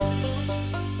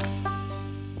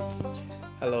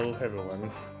Hello, everyone.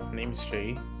 My name is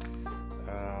Shay.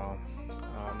 Uh,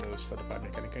 I'm a certified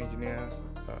mechanical engineer,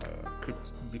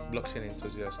 blockchain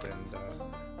enthusiast, and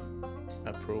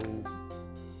a pro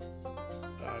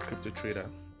crypto trader.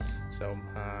 So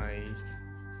I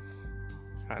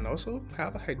and also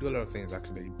I do a lot of things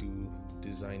actually. I do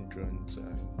design drones,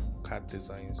 CAD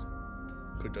designs,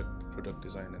 product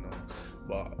design, and all.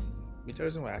 But the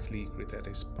reason why I actually created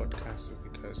this podcast is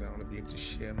because I want to be able to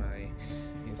share my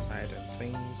insight and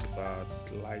things about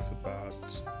life,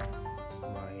 about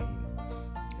my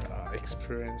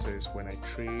experiences when I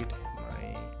trade,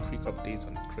 my quick updates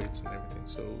on trades and everything.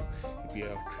 So if you're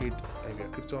a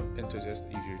crypto enthusiast,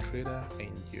 if you're a trader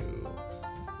and you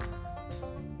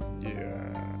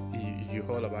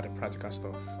all about the practical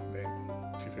stuff, then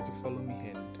feel free to follow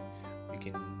me and we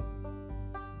can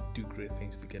do great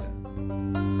things together.